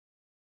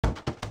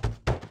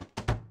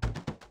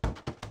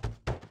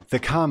The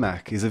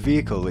QarmaQ is a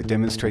vehicle that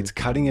demonstrates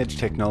cutting-edge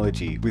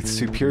technology with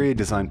superior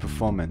design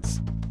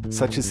performance,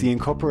 such as the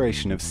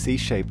incorporation of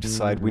C-shaped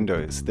side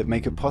windows that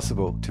make it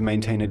possible to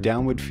maintain a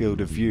downward field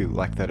of view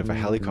like that of a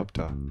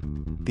helicopter.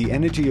 The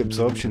energy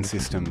absorption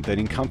system that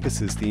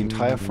encompasses the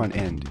entire front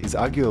end is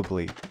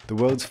arguably the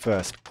world's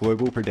first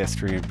global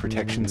pedestrian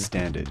protection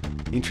standard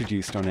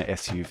introduced on a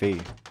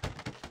SUV.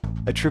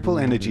 A triple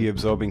energy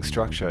absorbing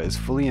structure is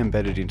fully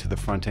embedded into the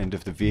front end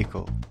of the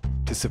vehicle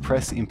to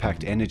suppress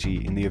impact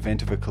energy in the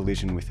event of a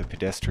collision with a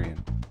pedestrian.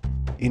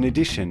 In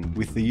addition,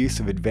 with the use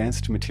of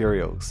advanced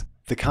materials,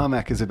 the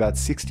QarmaQ is about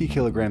 60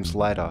 kilograms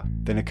lighter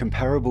than a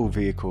comparable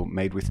vehicle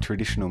made with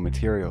traditional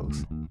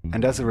materials,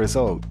 and as a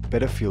result,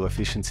 better fuel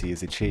efficiency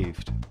is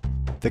achieved.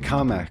 The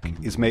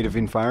QarmaQ is made of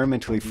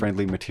environmentally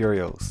friendly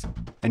materials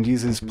and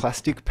uses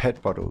plastic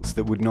PET bottles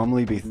that would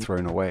normally be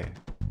thrown away.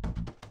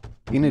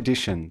 In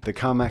addition, the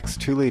QarmaQ's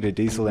 2-litre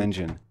diesel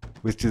engine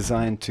was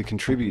designed to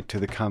contribute to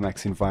the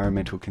QarmaQ's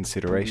environmental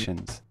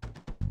considerations.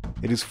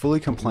 It is fully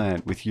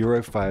compliant with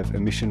Euro 5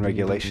 emission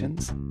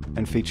regulations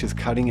and features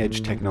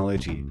cutting-edge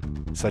technology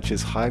such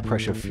as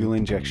high-pressure fuel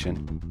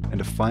injection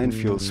and a fine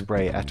fuel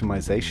spray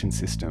atomization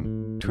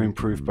system to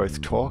improve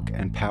both torque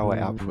and power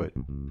output.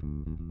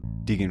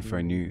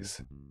 DigInfo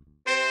News.